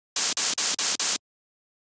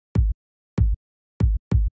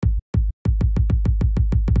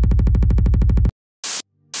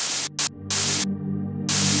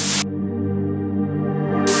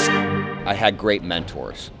I had great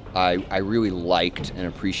mentors. I really liked and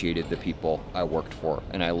appreciated the people I worked for,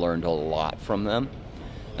 and I learned a lot from them.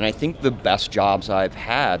 And I think the best jobs I've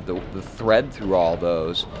had, the thread through all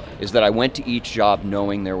those, is that I went to each job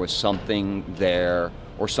knowing there was something there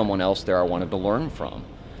or someone else there I wanted to learn from.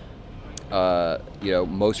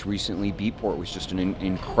 Most recently, Beatport was just an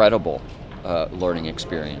incredible learning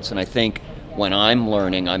experience. And I think when I'm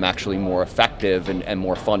learning, I'm actually more effective and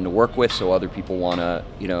more fun to work with, so other people want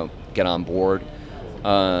to, get on board.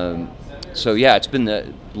 So yeah, it's been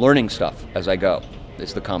the learning stuff as I go.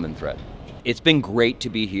 It's the common thread. It's been great to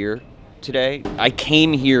be here today. I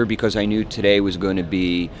came here because I knew today was going to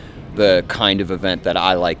be the kind of event that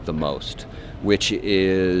I like the most, which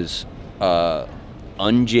is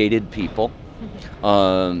unjaded people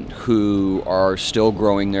who are still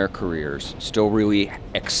growing their careers, still really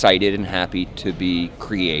excited and happy to be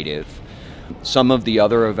creative. Some of the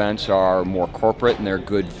other events are more corporate, and they're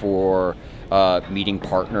good for meeting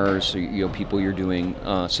partners, people you're doing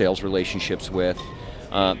sales relationships with.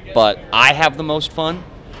 But I have the most fun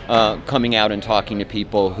coming out and talking to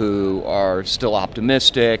people who are still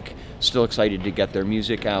optimistic, still excited to get their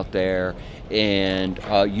music out there, and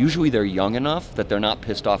usually they're young enough that they're not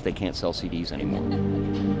pissed off they can't sell CDs anymore.